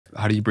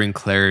How do you bring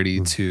clarity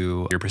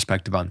to your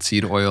perspective on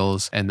seed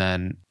oils? And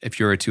then if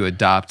you were to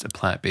adopt a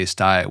plant-based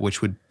diet,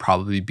 which would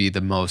probably be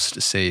the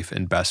most safe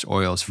and best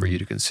oils for you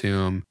to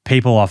consume?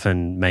 People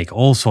often make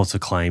all sorts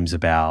of claims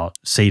about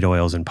seed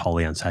oils and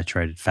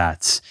polyunsaturated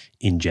fats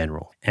in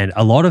general. And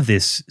a lot of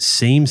this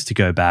seems to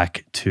go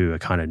back to a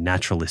kind of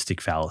naturalistic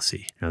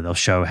fallacy. They'll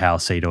show how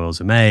seed oils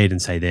are made and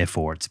say,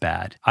 therefore, it's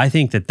bad. I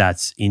think that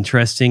that's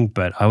interesting,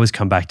 but I always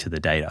come back to the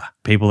data.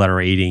 People that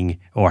are eating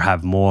or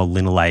have more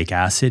linoleic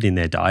acid in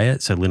their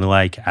diet. So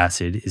linoleic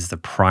acid is the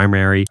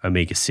primary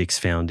omega-6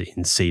 found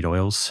in seed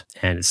oils,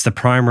 and it's the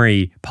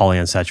primary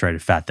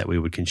polyunsaturated fat that we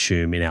would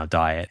consume in our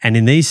diet. And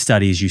in these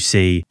studies, you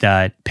see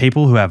that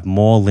people who have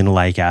more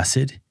linoleic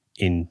acid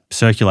in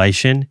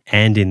circulation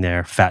and in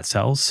their fat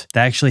cells,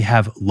 they actually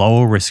have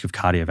lower risk of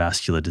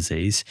cardiovascular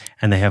disease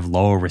and they have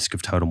lower risk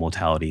of total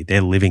mortality.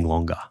 They're living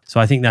longer. So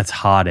I think that's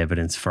hard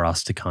evidence for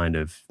us to kind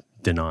of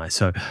deny.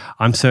 So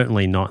I'm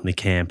certainly not in the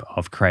camp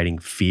of creating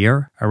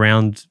fear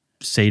around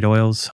seed oils.